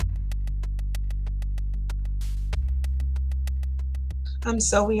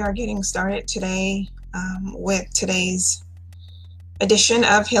So we are getting started today with today's edition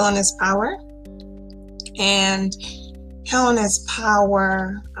of Healing is Power. And Healing is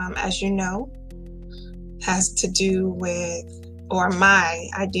Power, as you know, has to do with, or my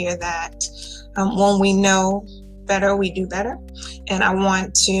idea that when we know better, we do better. And I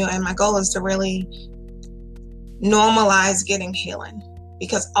want to, and my goal is to really normalize getting healing.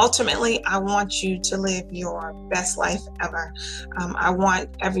 Because ultimately, I want you to live your best life ever. I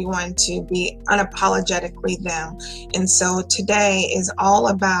want everyone to be unapologetically them. And so today is all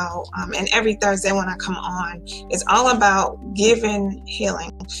about, and every Thursday when I come on, is all about giving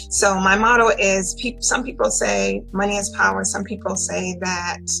healing. So my motto is, some people say money is power. Some people say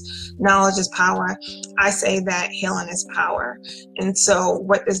that knowledge is power. I say that healing is power. And so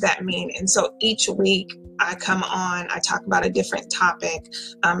what does that mean? And so each week, I come on, I talk about a different topic,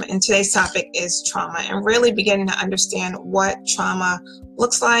 and today's topic is trauma, and really beginning to understand what trauma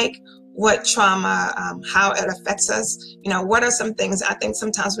looks like, what trauma, how it affects us. You know, what are some things? I think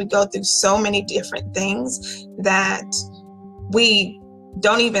sometimes we go through so many different things that we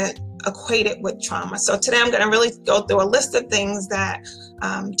don't even equate it with trauma. So today I'm going to really go through a list of things that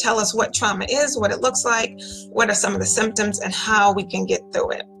tell us what trauma is, what it looks like, what are some of the symptoms, and how we can get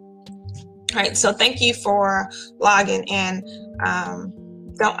through it. All right, so thank you for logging in.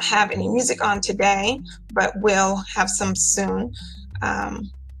 Don't have any music on today, but we'll have some soon.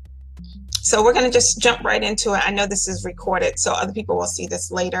 So we're going to just jump right into it. I know this is recorded, so other people will see this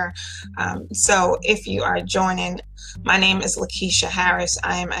later. So if you are joining, my name is Lakeisha Harris.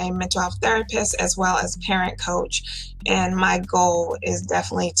 I am a mental health therapist as well as parent coach. And my goal is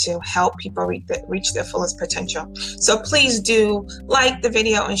definitely to help people reach their fullest potential. So please do like the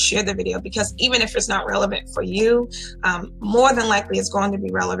video and share the video, because even if it's not relevant for you, more than likely it's going to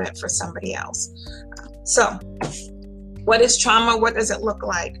be relevant for somebody else. So what is trauma? What does it look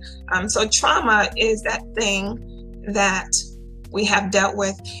like? So trauma is that thing that we have dealt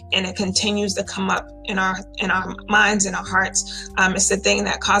with, and it continues to come up in our minds and our hearts. It's the thing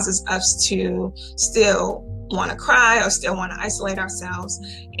that causes us to still want to cry or still want to isolate ourselves.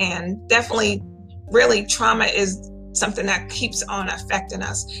 And definitely, really, trauma is something that keeps on affecting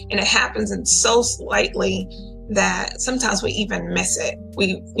us, and it happens in so slightly that sometimes we even miss it.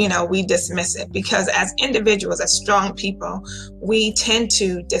 We dismiss it, because as individuals, as strong people, we tend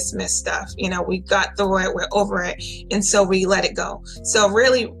to dismiss stuff. We got through it, we're over it, and so we let it go. So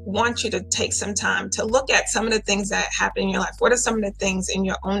really want you to take some time to look at some of the things that happen in your life. What are some of the things in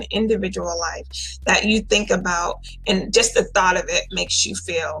your own individual life that you think about, and just the thought of it makes you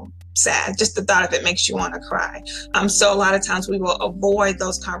feel sad. Just the thought of it makes you want to cry. So a lot of times we will avoid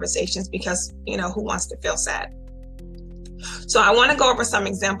those conversations because, who wants to feel sad? So I want to go over some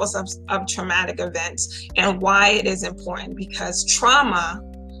examples of traumatic events and why it is important, because trauma,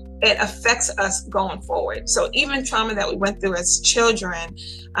 it affects us going forward. So even trauma that we went through as children,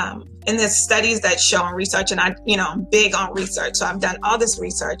 and there's studies that show and research, and I'm big on research. So I've done all this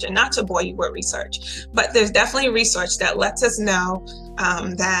research, and not to bore you with research, but there's definitely research that lets us know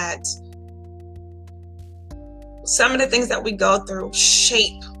that some of the things that we go through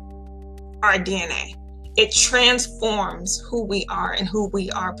shape our DNA. It transforms who we are and who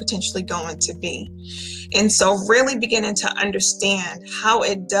we are potentially going to be. And so really beginning to understand how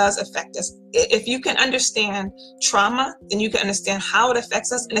it does affect us. If you can understand trauma, then you can understand how it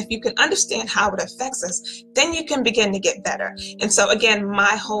affects us. And if you can understand how it affects us, then you can begin to get better. And so again,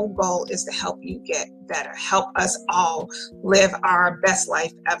 my whole goal is to help you get better, help us all live our best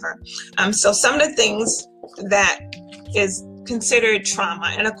life ever. So some of the things that is considered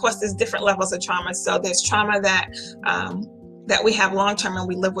trauma, and of course there's different levels of trauma. So there's trauma that we have long-term and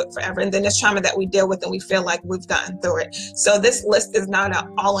we live with forever, and then there's trauma that we deal with and we feel like we've gotten through it. So this list is not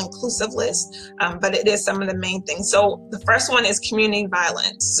an all-inclusive list, but it is some of the main things. So the first one is community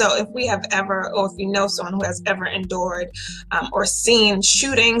violence. So if we have ever, or if you know someone who has ever endured or seen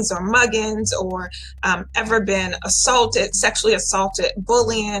shootings or muggings, or ever been assaulted, sexually assaulted,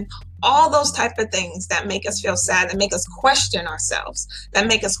 bullying, all those type of things that make us feel sad, that make us question ourselves, that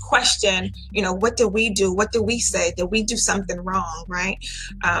make us question, what did we do? What did we say? Did we do something wrong, right?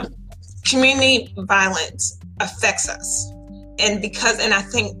 Community violence affects us. And I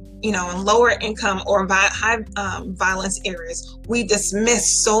think, in lower income or high violence areas, we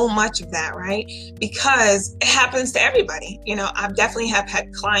dismiss so much of that, right? Because it happens to everybody. I've definitely have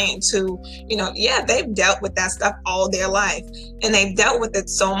had clients who, they've dealt with that stuff all their life, and they've dealt with it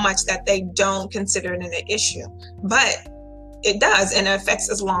so much that they don't consider it an issue. But it does, and it affects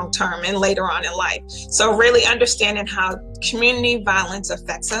us long term and later on in life. So really understanding how community violence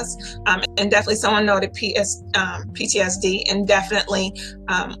affects us, and definitely someone noted PTSD, and definitely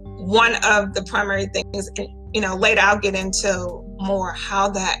one of the primary things, and later I'll get into more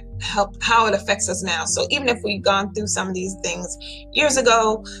how it affects us now. So even if we've gone through some of these things years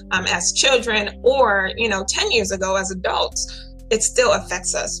ago as children, or 10 years ago as adults, it still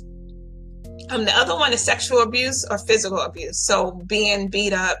affects us. The other one is sexual abuse or physical abuse. So being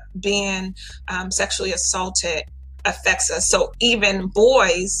beat up, being sexually assaulted affects us. So even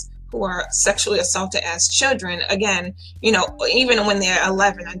boys who are sexually assaulted as children, again, even when they're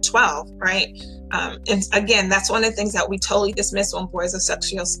 11 and 12, right? And again, that's one of the things that we totally dismiss when boys are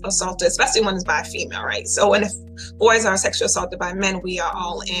sexually assaulted, especially when it's by a female, right? So when if boys are sexually assaulted by men, we are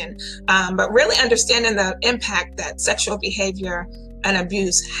all in. But really understanding the impact that sexual behavior and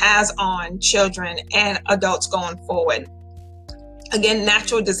abuse has on children and adults going forward. Again,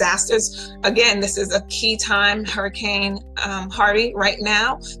 natural disasters. Again, this is a key time, Hurricane Harvey right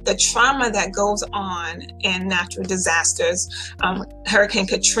now. The trauma that goes on in natural disasters, Hurricane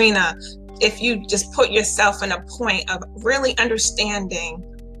Katrina, if you just put yourself in a point of really understanding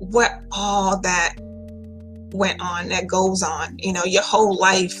what all that went on, that goes on, your whole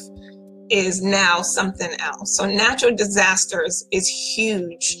life is now something else. So natural disasters is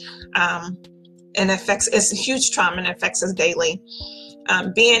huge, and it's a huge trauma and affects us daily.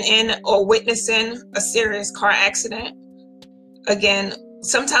 Being in or witnessing a serious car accident, again,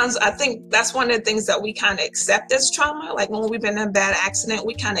 sometimes I think that's one of the things that we kind of accept as trauma. Like when we've been in a bad accident,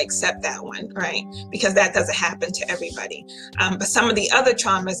 we kind of accept that one, right? Because that doesn't happen to everybody. But some of the other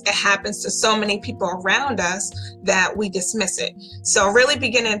traumas, it happens to so many people around us that we dismiss it. So really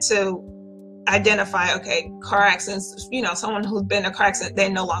beginning to identify, okay, car accidents, someone who's been in a car accident, they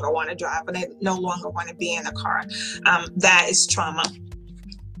no longer want to drive, or they no longer want to be in a car. That is trauma.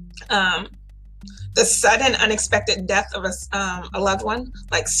 The sudden unexpected death of a loved one,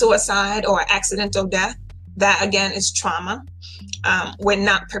 like suicide or accidental death, that again is trauma. We're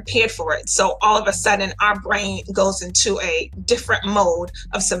not prepared for it. So all of a sudden our brain goes into a different mode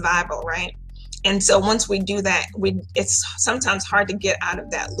of survival, right? And so once we do that, it's sometimes hard to get out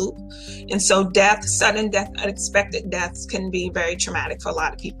of that loop. And so sudden death, unexpected deaths can be very traumatic for a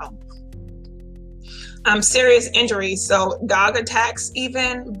lot of people. Serious injuries, so dog attacks,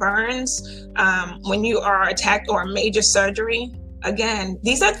 even burns, when you are attacked, or major surgery. Again,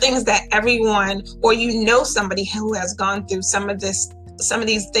 these are things that everyone, or somebody who has gone through some of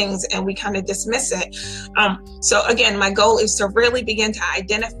these things, and we kind of dismiss it. So again, my goal is to really begin to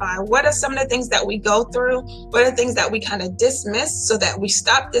identify what are some of the things that we go through, what are the things that we kind of dismiss, so that we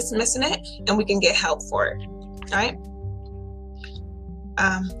stop dismissing it and we can get help for it. All right.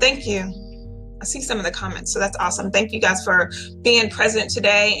 Thank you. I see some of the comments, so that's awesome. Thank you guys for being present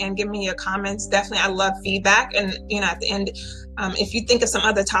today and giving me your comments. Definitely, I love feedback. And at the end, if you think of some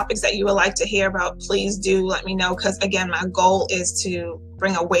other topics that you would like to hear about, please do let me know. Because again, my goal is to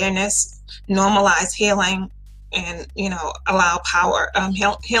bring awareness, normalize healing, and allow power,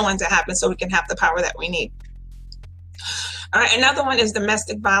 healing to happen, so we can have the power that we need. All right, another one is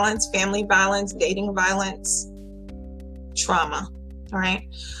domestic violence, family violence, dating violence, trauma. All right,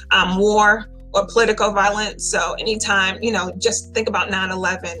 war or political violence. So anytime, just think about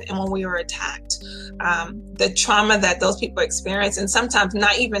 9/11 and when we were attacked, the trauma that those people experience, and sometimes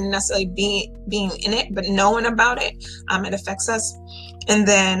not even necessarily being in it, but knowing about it, it affects us. And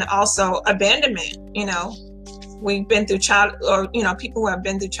then also abandonment. We've been through people who have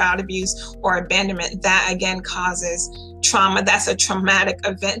been through child abuse or abandonment, that again causes trauma. That's a traumatic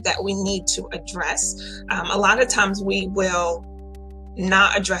event that we need to address. A lot of times we will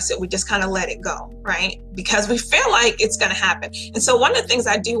not address it. We just kind of let it go, right? Because we feel like it's going to happen. And so one of the things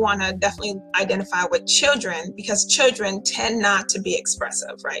I do want to definitely identify with children, because children tend not to be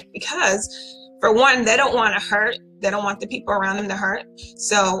expressive, right? Because for one, they don't want to hurt. They don't want the people around them to hurt.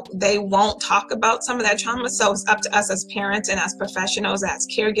 So they won't talk about some of that trauma. So it's up to us as parents and as professionals, as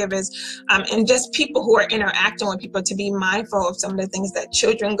caregivers, and just people who are interacting with people, to be mindful of some of the things that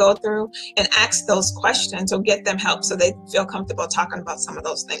children go through and ask those questions, or get them help so they feel comfortable talking about some of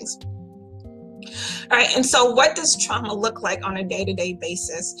those things. All right, and so what does trauma look like on a day-to-day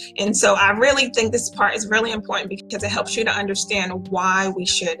basis? And so I really think this part is really important, because it helps you to understand why we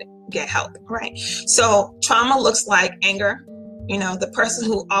should get help, right? So trauma looks like anger. The person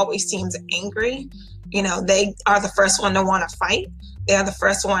who always seems angry, they are the first one to want to fight. They are the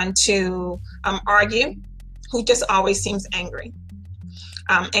first one to argue, who just always seems angry.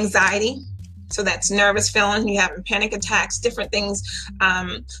 Anxiety. So that's nervous feeling, you having panic attacks, different things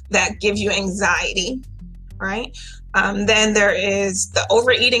that give you anxiety, right? Then there is the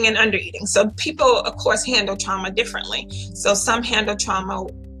overeating and undereating. So people, of course, handle trauma differently. So some handle trauma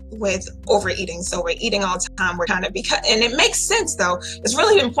with overeating. So we're eating all the time. We're kind of, because, and it makes sense though. It's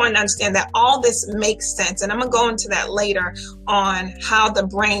really important to understand that all this makes sense. And I'm going to go into that later on how the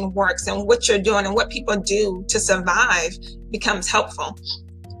brain works and what you're doing and what people do to survive becomes helpful.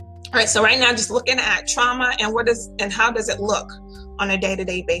 All right. So right now, just looking at trauma and how does it look on a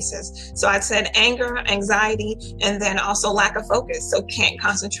day-to-day basis. So I said anger, anxiety, and then also lack of focus. So can't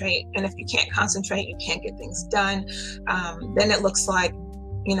concentrate. And if you can't concentrate, you can't get things done. Then it looks like,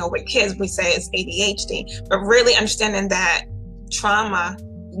 you know, with kids, we say it's ADHD, but really understanding that trauma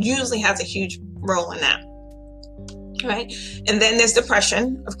usually has a huge role in that. Right. And then there's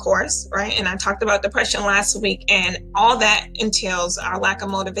depression, of course. Right. And I talked about depression last week, and all that entails our lack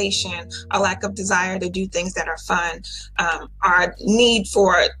of motivation, our lack of desire to do things that are fun, our need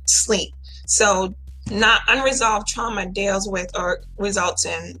for sleep. So not unresolved trauma deals with or results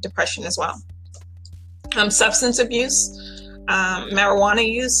in depression as well. Substance abuse,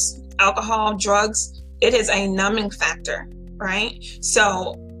 marijuana use, alcohol, drugs, it is a numbing factor, right?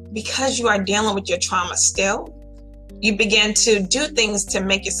 So because you are dealing with your trauma still, you begin to do things to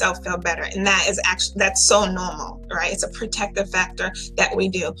make yourself feel better. And that's so normal, right? It's a protective factor that we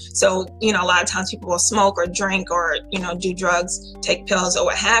do. So, you know, a lot of times people will smoke or drink or, you know, do drugs, take pills or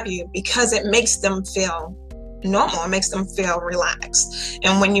what have you, because it makes them feel normal. It makes them feel relaxed.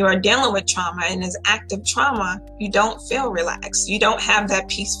 And when you are dealing with trauma and is active trauma, you don't feel relaxed. You don't have that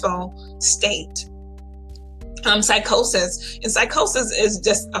peaceful state. Psychosis. And psychosis is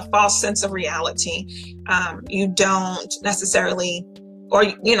just a false sense of reality. You don't necessarily, or,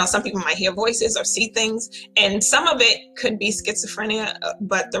 you know, some people might hear voices or see things, and some of it could be schizophrenia,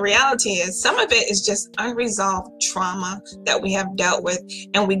 but the reality is some of it is just unresolved trauma that we have dealt with,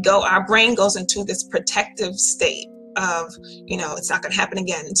 and our brain goes into this protective state of, you know, it's not going to happen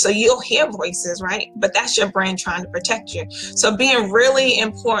again. So you'll hear voices, right? But that's your brain trying to protect you. So being really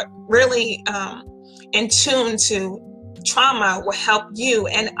important, really in tune to trauma will help you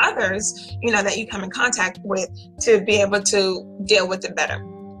and others, you know, that you come in contact with to be able to deal with it better.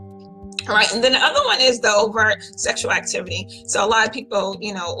 All right. And then the other one is the overt sexual activity. So a lot of people,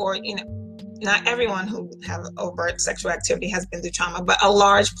 you know, or, you know, not everyone who have overt sexual activity has been through trauma, but a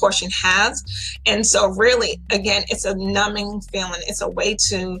large portion has. And so really, again, it's a numbing feeling. It's a way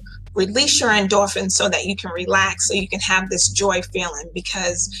to release your endorphins so that you can relax, so you can have this joy feeling,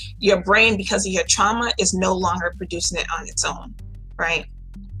 because your brain, because of your trauma, is no longer producing it on its own, right?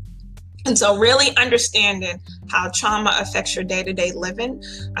 And so really understanding how trauma affects your day-to-day living,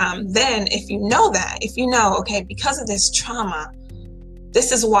 then if you know, okay, because of this trauma,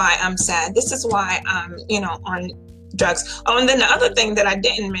 this is why I'm sad. This is why I'm, you know, on drugs. Oh, and then the other thing that I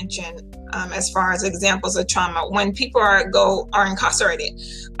didn't mention, as far as examples of trauma, when people are incarcerated,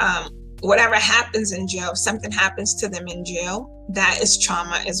 whatever happens in jail, if something happens to them in jail, that is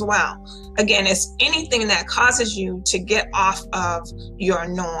trauma as well. Again, it's anything that causes you to get off of your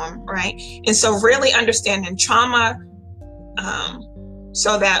norm, right? And so really understanding trauma,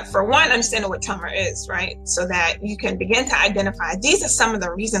 so that, for one, understanding what trauma is, right? So that you can begin to identify, these are some of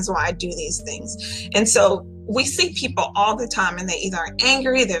the reasons why I do these things. And so we see people all the time, and they either are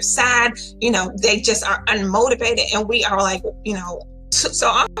angry, they're sad, you know, they just are unmotivated. And we are like, you know, so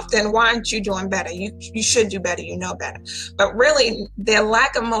often, why aren't you doing better? You should do better, you know better. But really, their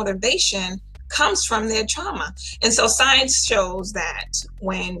lack of motivation comes from their trauma. And so science shows that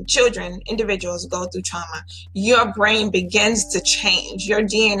when individuals go through trauma, your brain begins to change, your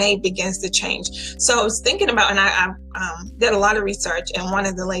DNA begins to change. So I was thinking about, and I did a lot of research, and one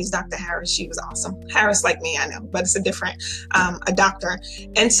of the ladies, Dr. Harris, she was awesome. Harris, like me, I know, but it's a different, a doctor.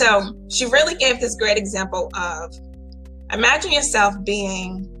 And so she really gave this great example of, imagine yourself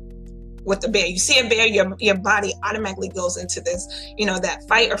being with a bear. You see a bear, your body automatically goes into this, you know, that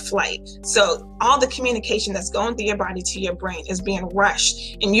fight or flight. So all the communication that's going through your body to your brain is being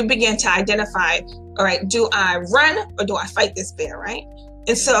rushed, and you begin to identify, all right, do I run or do I fight this bear, right?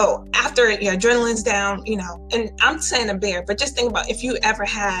 And so after your adrenaline's down, you know, and I'm saying a bear, but just think about if you ever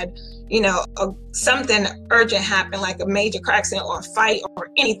had, you know, something urgent happen, like a major car accident or a fight or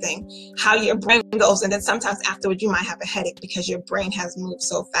anything, how your brain goes. And then sometimes afterwards you might have a headache because your brain has moved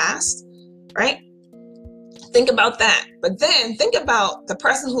so fast, right? Think about that. But then think about the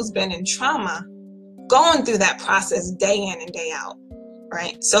person who's been in trauma going through that process day in and day out.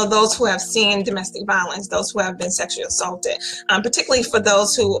 right? So those who have seen domestic violence, those who have been sexually assaulted, particularly for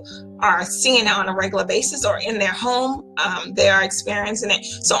those who are seeing it on a regular basis or in their home, they are experiencing it.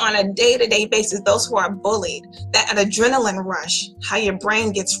 So on a day-to-day basis, those who are bullied, that adrenaline rush, how your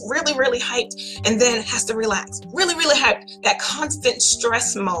brain gets really, really hyped and then has to relax, really, really hyped, that constant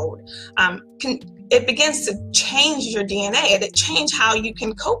stress mode, it begins to change your DNA. It changes how you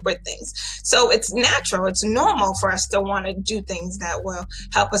can cope with things. So it's natural, it's normal for us to want to do things that will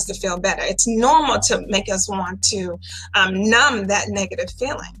help us to feel better. It's normal to make us want to numb that negative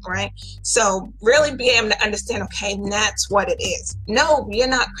feeling, right? So really be able to understand, okay, that's what it is. No, you're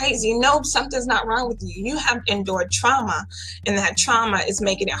not crazy. No, something's not wrong with you. You have endured trauma, and that trauma is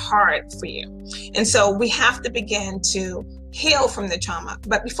making it hard for you. And so we have to begin to heal from the trauma.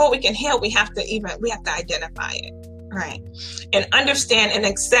 But before we can heal, we have to identify it, right? And understand and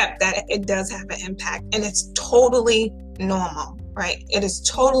accept that it does have an impact, and it's totally normal, right? It is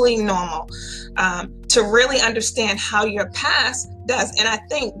totally normal to really understand how your past does. And I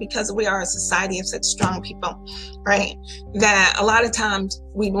think because we are a society of such strong people, right, that a lot of times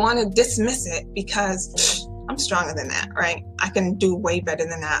we want to dismiss it because I'm stronger than that, right? I can do way better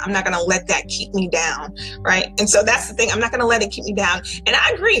than that. I'm not going to let that keep me down, right? And so that's the thing. I'm not going to let it keep me down. And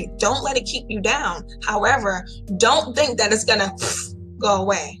I agree. Don't let it keep you down. However, don't think that it's going to go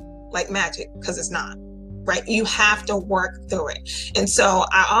away like magic, because it's not, right? You have to work through it. And so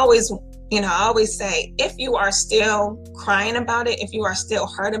I always say, if you are still crying about it, if you are still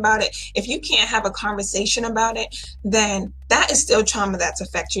hurt about it, if you can't have a conversation about it, then that is still trauma that's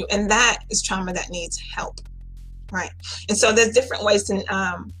affected you. And that is trauma that needs help. Right. And so there's different ways to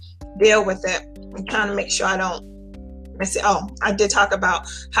deal with it. I'm trying to make sure I don't miss it. Oh, I did talk about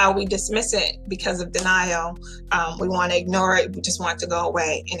how we dismiss it because of denial. We want to ignore it. We just want it to go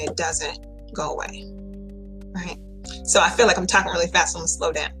away, and it doesn't go away. Right. So I feel like I'm talking really fast. I'm going to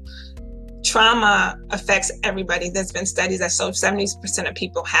slow down. Trauma affects everybody. There's been studies that show 70% of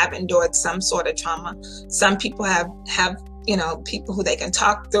people have endured some sort of trauma. Some people have people who they can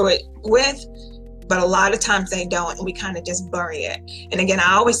talk through it with, but a lot of times they don't, and we kind of just bury it. And again,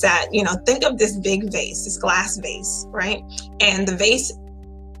 I always said, think of this big vase, this glass vase, right? And the vase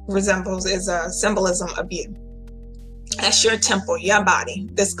is a symbolism of you. That's your temple, your body,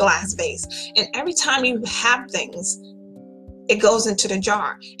 this glass vase. And every time you have things, it goes into the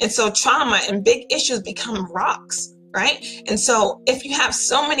jar. And so trauma and big issues become rocks, right? And so if you have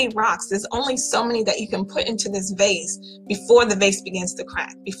so many rocks, there's only so many that you can put into this vase before the vase begins to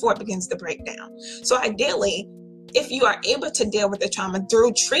crack, before it begins to break down. So ideally, if you are able to deal with the trauma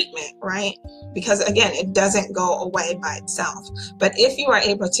through treatment, right? Because again, it doesn't go away by itself. But if you are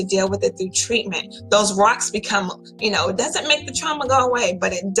able to deal with it through treatment, those rocks become, it doesn't make the trauma go away,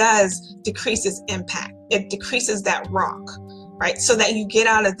 but it does decrease its impact. It decreases that rock, right? So that you get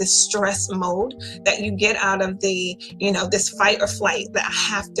out of this stress mode, that you get out of the, this fight or flight, that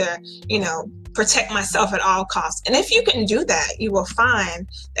I have to, protect myself at all costs. And if you can do that, you will find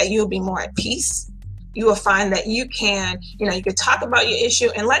that you'll be more at peace. You will find that you can, you can talk about your issue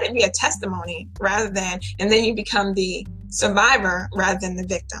and let it be a testimony and then you become the survivor rather than the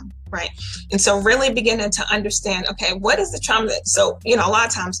victim, right? And so really beginning to understand, okay, what is the trauma so, a lot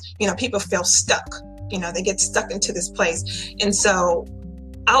of times, people feel stuck. They get stuck into this place. And so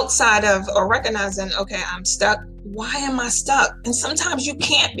outside of or recognizing, okay, I'm stuck. Why am I stuck? And sometimes you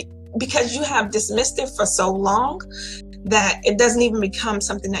can't be, because you have dismissed it for so long that it doesn't even become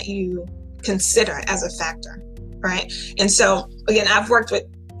something that you consider as a factor, right? And so again, I've worked with,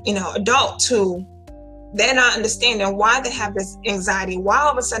 adults who they're not understanding why they have this anxiety, why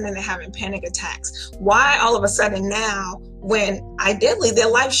all of a sudden they're having panic attacks, why all of a sudden now, when ideally their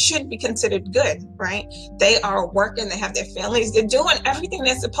life should be considered good, right? They are working, they have their families, they're doing everything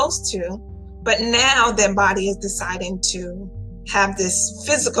they're supposed to, but now their body is deciding to have this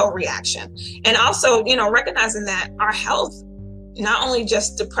physical reaction. And also, recognizing that our health, not only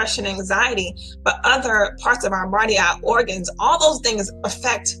just depression, anxiety, but other parts of our body, our organs, all those things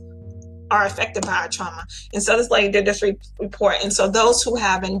are affected by our trauma. And so this lady did this report. And so those who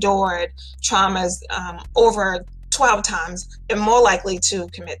have endured traumas over 12 times are more likely to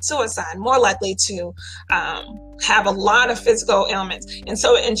commit suicide, more likely to have a lot of physical ailments.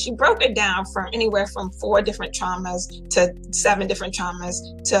 And she broke it down from anywhere from 4 different traumas to 7 different traumas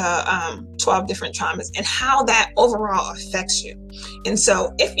to 12 different traumas, and how that overall affects you. And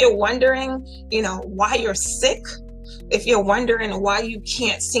so if you're wondering, why you're sick, if you're wondering why you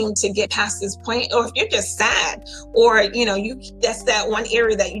can't seem to get past this point, or if you're just sad, or that's that one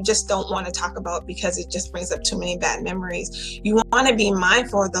area that you just don't want to talk about because it just brings up too many bad memories. You want to be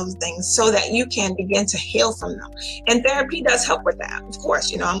mindful of those things so that you can begin to heal from them. And therapy does help with that, of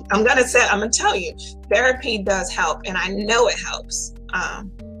course. I'm gonna tell you, therapy does help, and I know it helps.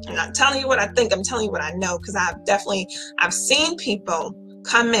 I'm not telling you what I think, I'm telling you what I know, because I've seen people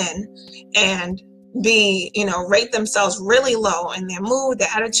come in and rate themselves really low in their mood, their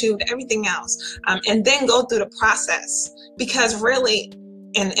attitude, everything else, and then go through the process because really,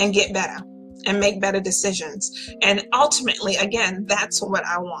 and get better and make better decisions. And ultimately, again, that's what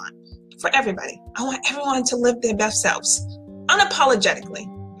I want for everybody. I want everyone to live their best selves, unapologetically,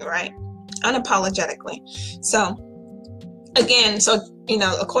 right? Unapologetically. So again,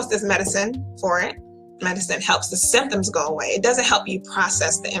 of course, there's medicine for it. Medicine helps the symptoms go away. It doesn't help you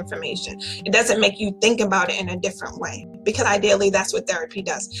process the information. It doesn't make you think about it in a different way, because ideally that's what therapy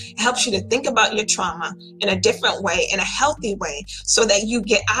does. It helps you to think about your trauma in a different way, in a healthy way, so that you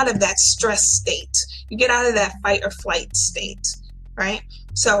get out of that stress state. You get out of that fight or flight state, right?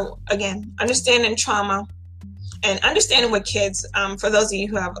 So again, understanding trauma and understanding with kids, for those of you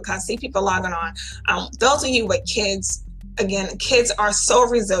who have, I see people logging on, those of you with kids, again, kids are so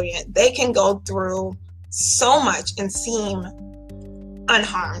resilient. They can go through so much and seem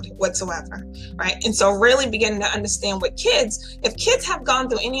unharmed whatsoever, right? And so really beginning to understand with kids, if kids have gone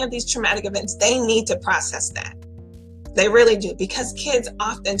through any of these traumatic events, they need to process that. They really do, because kids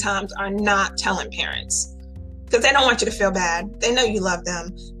oftentimes are not telling parents because they don't want you to feel bad. They know you love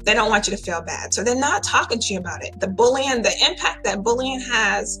them. They don't want you to feel bad. So they're not talking to you about it. The bullying, the impact that bullying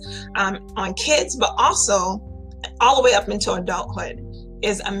has on kids, but also all the way up into adulthood,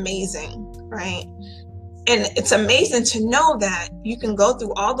 is amazing, right? And it's amazing to know that you can go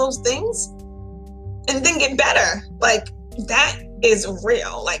through all those things and then get better. Like, that is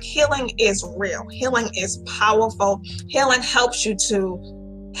real. Like, healing is real. Healing is powerful. Healing helps you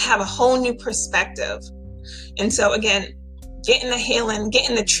to have a whole new perspective. And so again, getting the healing,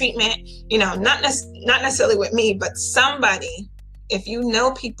 getting the treatment, not necessarily with me, but somebody. If you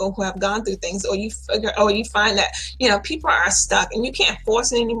know people who have gone through things, or you find that, people are stuck and you can't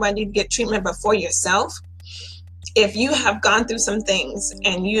force anybody to get treatment but for yourself. If you have gone through some things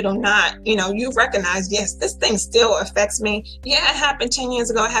and you do not, you recognize, yes, this thing still affects me. Yeah, it happened 10 years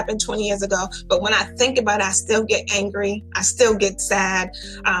ago, it happened 20 years ago. But when I think about it, I still get angry. I still get sad.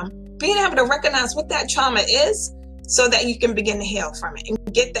 Being able to recognize what that trauma is so that you can begin to heal from it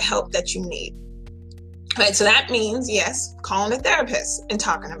and get the help that you need. Right, so that means, yes, calling a therapist and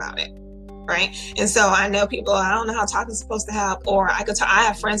talking about it, right? And so I know people, I don't know how talking is supposed to help, or I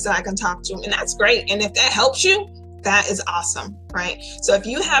have friends that I can talk to, and that's great. And if that helps you, that is awesome, right? So if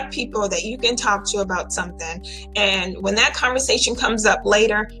you have people that you can talk to about something, and when that conversation comes up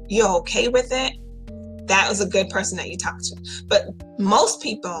later, you're okay with it, that was a good person that you talk to. But most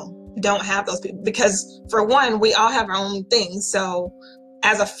people don't have those people, because for one, we all have our own things. So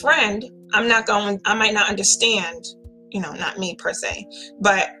as a friend, I might not understand, not me per se,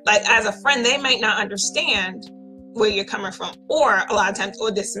 but like as a friend, they might not understand where you're coming from, or a lot of times, or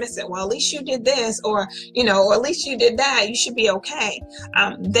dismiss it. Well, at least you did this, or, or at least you did that. You should be okay.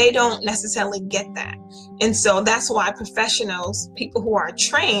 They don't necessarily get that. And so that's why professionals, people who are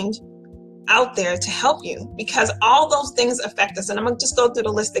trained out there to help you, because all those things affect us. And I'm going to just go through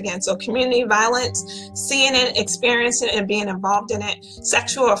the list again. So community violence, seeing it, experiencing it, and being involved in it,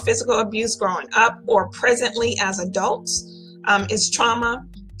 sexual or physical abuse growing up or presently as adults, is trauma,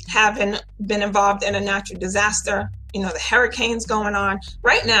 having been involved in a natural disaster, the hurricanes going on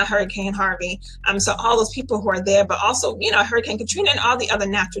right now, Hurricane Harvey. So all those people who are there, but also, Hurricane Katrina and all the other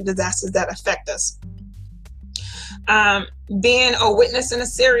natural disasters that affect us. Being a witness in a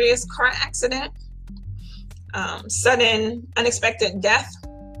serious car accident, sudden unexpected death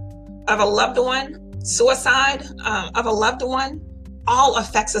of a loved one, suicide of a loved one, all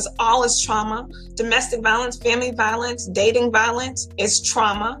affects us. All is trauma. Domestic violence, family violence, dating violence is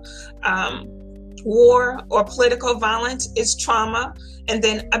trauma. War or political violence is trauma. And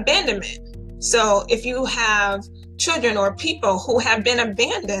then abandonment. So if you have children or people who have been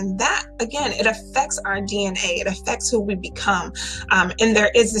abandoned, that again, it affects our DNA. It affects who we become. And there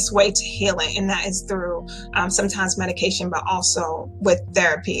is this way to heal it, and that is through sometimes medication, but also with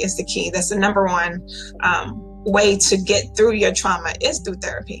therapy is the key. That's the number one way to get through your trauma, is through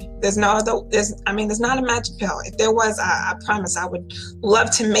therapy. There's not a magic pill. If there was, I promise I would love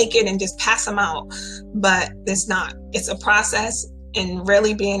to make it and just pass them out, but there's not. It's a process. and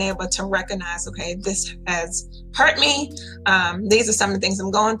really being able to recognize, okay, this has hurt me. These are some of the things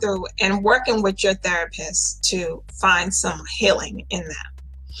I'm going through, and working with your therapist to find some healing in that.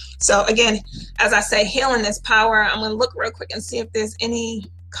 So again, as I say, healing is power. I'm going to look real quick and see if there's any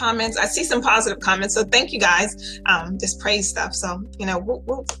comments. I see some positive comments, so thank you guys. Just praise stuff. So, you know, whoop,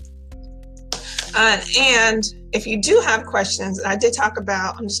 whoop. And if you do have questions, I did talk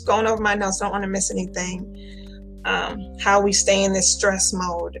about, I'm just going over my notes, I don't want to miss anything, how we stay in this stress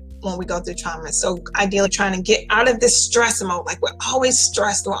mode when we go through trauma. So ideally trying to get out of this stress mode, like we're always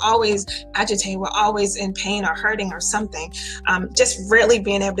stressed, we're always agitated, we're always in pain or hurting or something. Just really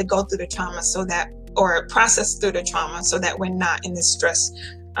being able to go through the trauma so that, or process through the trauma so that we're not in this stress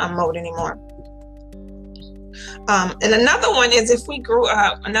mode anymore. And another one is if we grew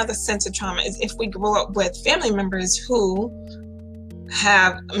up, another sense of trauma is if we grew up with family members who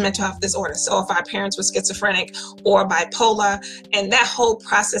have mental health disorder. So if our parents were schizophrenic or bipolar, and that whole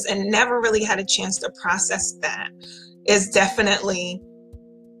process, and never really had a chance to process that, is definitely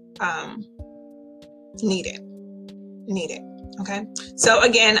needed. Okay. So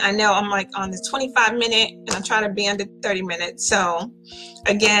again, I know I'm like on this 25-minute, and I'm trying to be under 30 minutes. So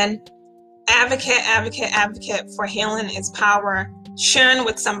again, advocate for healing is power. Sharing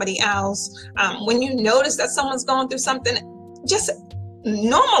with somebody else. When you notice that someone's going through something, just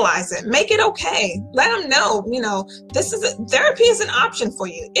normalize it. Make it okay. Let them know, you know, therapy is an option for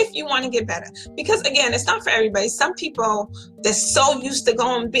you if you want to get better. Because again, it's not for everybody. Some people, they're so used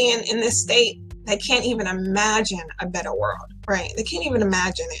to being in this state, they can't even imagine a better world, right? They can't even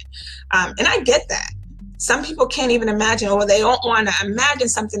imagine it. And I get that. Some people can't even imagine, or they don't want to imagine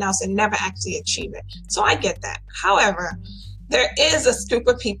something else and never actually achieve it. So I get that. However, there is a group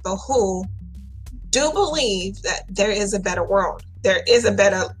of people who do believe that there is a better world. There is a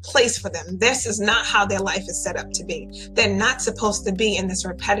better place for them. This is not how their life is set up to be. They're not supposed to be in this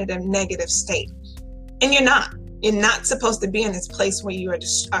repetitive negative state. And you're not. You're not supposed to be in this place where you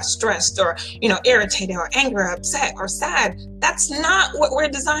are stressed or, you know, irritated or angry or upset or sad. That's not what we're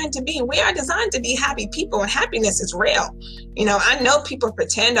designed to be. We are designed to be happy people, and happiness is real. You know, I know people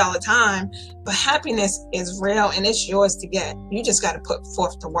pretend all the time, but happiness is real and it's yours to get. You just got to put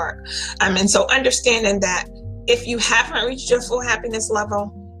forth the work. And so understanding that if you haven't reached your full happiness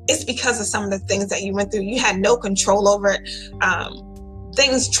level, it's because of some of the things that you went through. You had no control over it.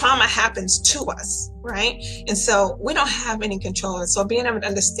 Trauma happens to us, right? And so we don't have any control. And so being able to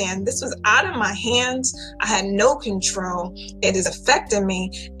understand this was out of my hands, I had no control, it is affecting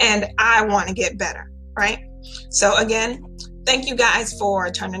me, and I want to get better, right? So again, thank you guys for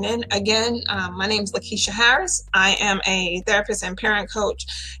turning in. Again, my name is Lakeisha Harris. I am a therapist and parent coach,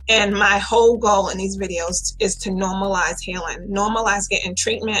 and my whole goal in these videos is to normalize healing, normalize getting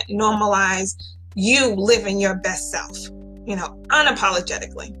treatment, normalize you living your best self. You know,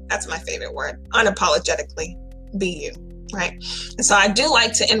 unapologetically. That's my favorite word. Unapologetically be you, right? And so I do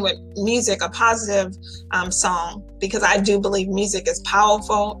like to end with music, a positive song, because I do believe music is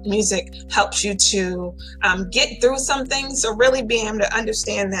powerful. Music helps you to get through some things. So really being able to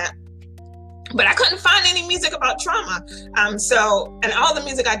understand that. But I couldn't find any music about trauma. And all the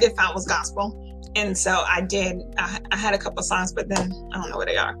music I did find was gospel. And so I had a couple songs, but then I don't know where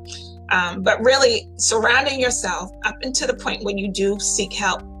they are. But really surrounding yourself up until the point when you do seek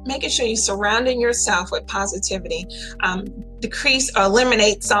help, making sure you're surrounding yourself with positivity. Decrease or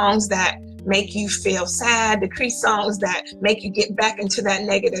eliminate songs that make you feel sad, decrease songs that make you get back into that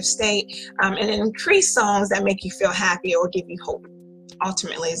negative state, and increase songs that make you feel happy or give you hope.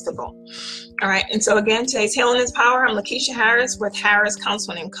 Ultimately is the goal. All right. And so again, today's Healing is Power. I'm Lakeisha Harris with Harris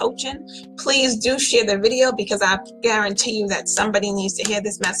Counseling and Coaching. Please do share the video, because I guarantee you that somebody needs to hear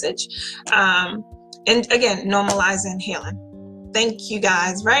this message. And again, normalizing healing. Thank you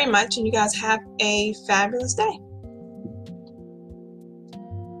guys very much. And you guys have a fabulous day.